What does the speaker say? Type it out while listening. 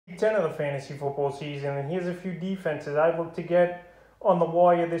10 of the fantasy football season, and here's a few defenses I look to get on the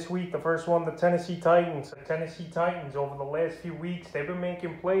wire this week. The first one, the Tennessee Titans. The Tennessee Titans, over the last few weeks, they've been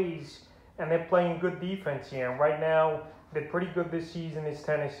making plays, and they're playing good defense here. And right now, they're pretty good this season, is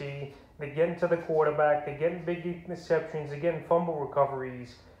Tennessee. They're getting to the quarterback. They're getting big interceptions. They're getting fumble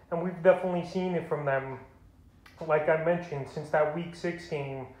recoveries. And we've definitely seen it from them, like I mentioned, since that Week 6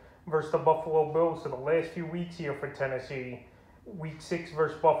 game versus the Buffalo Bills. So the last few weeks here for Tennessee, Week 6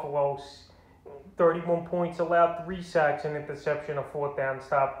 versus Buffalo, 31 points allowed, 3 sacks, and interception, a fourth down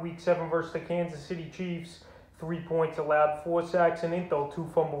stop. Week 7 versus the Kansas City Chiefs, 3 points allowed, 4 sacks, and 2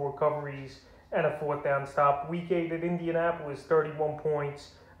 fumble recoveries, and a fourth down stop. Week 8 at Indianapolis, 31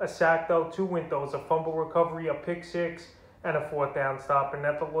 points, a sack, 2 intos, a fumble recovery, a pick 6, and a fourth down stop. And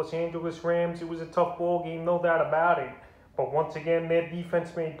at the Los Angeles Rams, it was a tough ball game, no doubt about it. But once again, their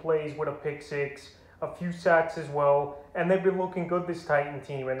defense made plays with a pick 6, a few sacks as well, and they've been looking good, this Titan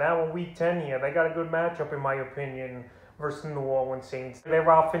team. And now in Week 10 here, they got a good matchup, in my opinion, versus the New Orleans Saints. Their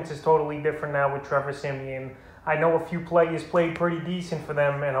offense is totally different now with Trevor Siemian. I know a few players played pretty decent for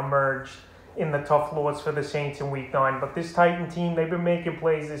them and emerged in the tough loss for the Saints in Week 9. But this Titan team, they've been making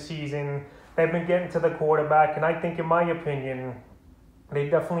plays this season. They've been getting to the quarterback, and I think, in my opinion, they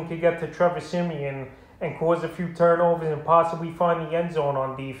definitely could get to Trevor Siemian and cause a few turnovers and possibly find the end zone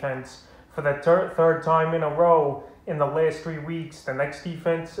on defense for the third time in a row in the last 3 weeks. The next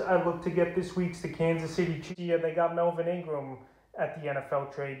defense I look to get this week's the Kansas City Chiefs. Yeah, they got Melvin Ingram at the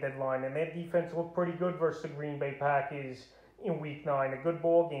NFL trade deadline, and their defense looked pretty good versus the Green Bay Packers in Week 9. A good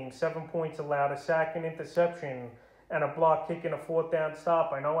ball game, 7 points allowed, a sack, an interception, and a block kick and a fourth down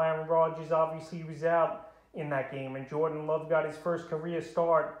stop. I know Aaron Rodgers obviously was out in that game, and Jordan Love got his first career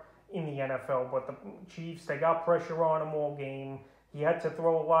start in the NFL, but the Chiefs, they got pressure on him all game. He had to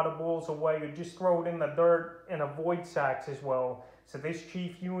throw a lot of balls away or just throw it in the dirt and avoid sacks as well. So this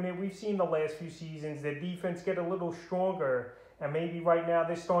Chief unit, we've seen the last few seasons, their defense get a little stronger, and maybe right now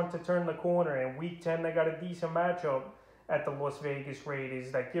they're starting to turn the corner. In Week 10, they got a decent matchup at the Las Vegas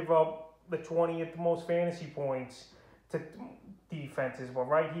Raiders that give up the 20th most fantasy points to defenses. But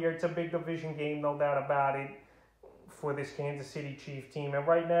right here, it's a big division game, no doubt about it, for this Kansas City Chiefs team. And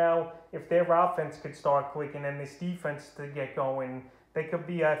right now, if their offense could start clicking and this defense to get going, they could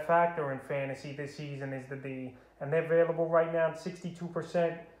be a factor in fantasy this season, is the D. And they're available right now in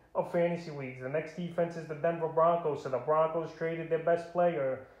 62% of fantasy leagues. The next defense is the Denver Broncos. So the Broncos traded their best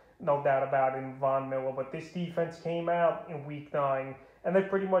player, no doubt about it, in Von Miller. But this defense came out in Week 9, and they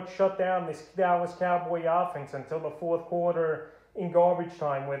pretty much shut down this Dallas Cowboy offense until the fourth quarter in garbage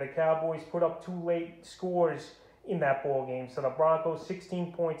time, where the Cowboys put up 2 late scores in that ball game. So the Broncos,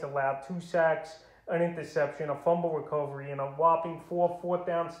 16 points allowed, 2 sacks, an interception, a fumble recovery, and a whopping 4 fourth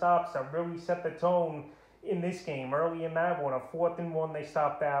down stops that really set the tone in this game. Early in that one, a 4th and 1, they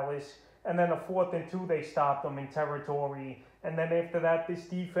stopped Dallas, and then a 4th and 2, they stopped them in territory. And then after that, this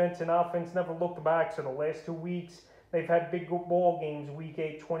defense and offense never looked back. So the last 2 weeks, they've had big ball games. Week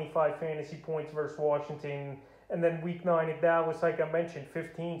 8, 25 fantasy points versus Washington. And then Week 9 at Dallas, like I mentioned,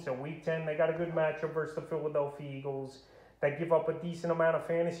 15. So Week 10, they got a good matchup versus the Philadelphia Eagles. They give up a decent amount of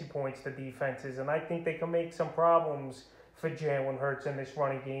fantasy points to defenses. And I think they can make some problems for Jalen Hurts in this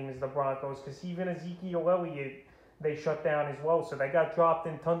running game as the Broncos. Because even Ezekiel Elliott, they shut down as well. So they got dropped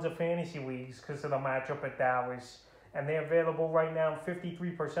in tons of fantasy leagues because of the matchup at Dallas. And they're available right now in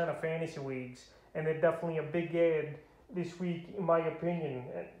 53% of fantasy leagues. And they're definitely a big add this week, in my opinion.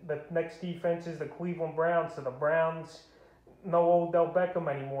 The next defense is the Cleveland Browns. So the Browns, no Odell Beckham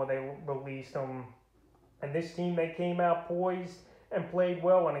anymore. They released him. And this team, they came out poised and played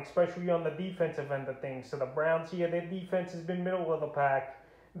well, and especially on the defensive end of things. So the Browns here, their defense has been middle of the pack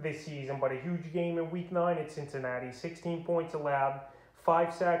this season, but a huge game in Week 9 at Cincinnati. 16 points allowed,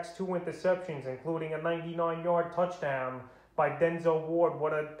 5 sacks, 2 interceptions, including a 99-yard touchdown by Denzel Ward.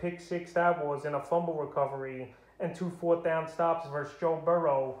 What a pick 6 that was, and a fumble recovery, and 2 fourth down stops versus Joe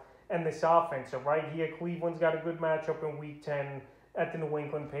Burrow and this offense. So right here, Cleveland's got a good matchup in Week 10 at the New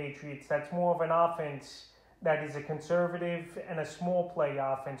England Patriots. That's more of an offense that is a conservative and a small play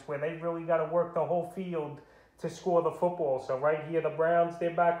offense where they really got to work the whole field to score the football. So right here, the Browns,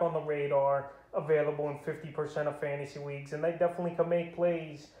 they're back on the radar, available in 50% of fantasy leagues, and they definitely can make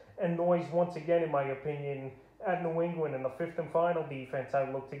plays and noise once again, in my opinion, at New England. And the 5th and final defense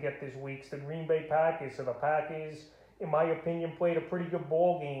I look to get this week's the Green Bay Packers. So the Packers, in my opinion, played a pretty good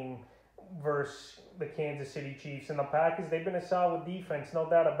ball game versus the Kansas City Chiefs. And the Packers, they've been a solid defense, no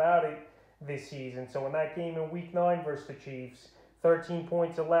doubt about it, this season. So in that game in Week 9 versus the Chiefs, 13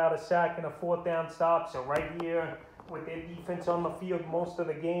 points allowed, a sack, and a fourth down stop. So right here, with their defense on the field most of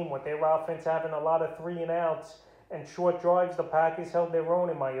the game, with their offense having a lot of 3 and outs and short drives, the Packers held their own,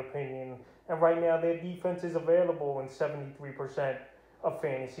 in my opinion. And right now, their defense is available in 73% of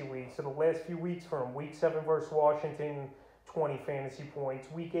fantasy weeks. So the last few weeks for them, Week 7 versus Washington, 20 fantasy points.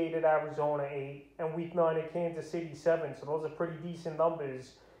 Week 8 at Arizona, 8. And Week 9 at Kansas City, 7. So those are pretty decent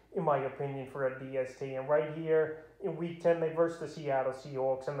numbers, in my opinion, for a DST. And right here, in Week 10, they versus the Seattle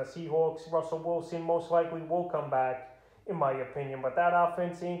Seahawks. And the Seahawks, Russell Wilson most likely will come back, in my opinion. But that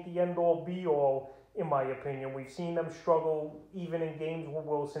offense ain't the end-all, be-all, in my opinion. We've seen them struggle even in games with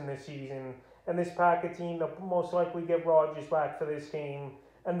Wilson this season. And this Packer team, they'll most likely get Rodgers back for this game.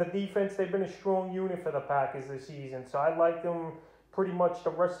 And the defense, they've been a strong unit for the Packers this season. So I like them pretty much the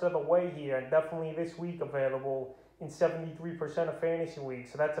rest of the way here. And definitely this week available in 73% of fantasy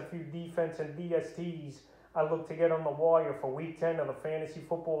weeks. So that's a few defense and DSTs I look to get on the wire for Week 10 of the fantasy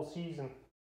football season.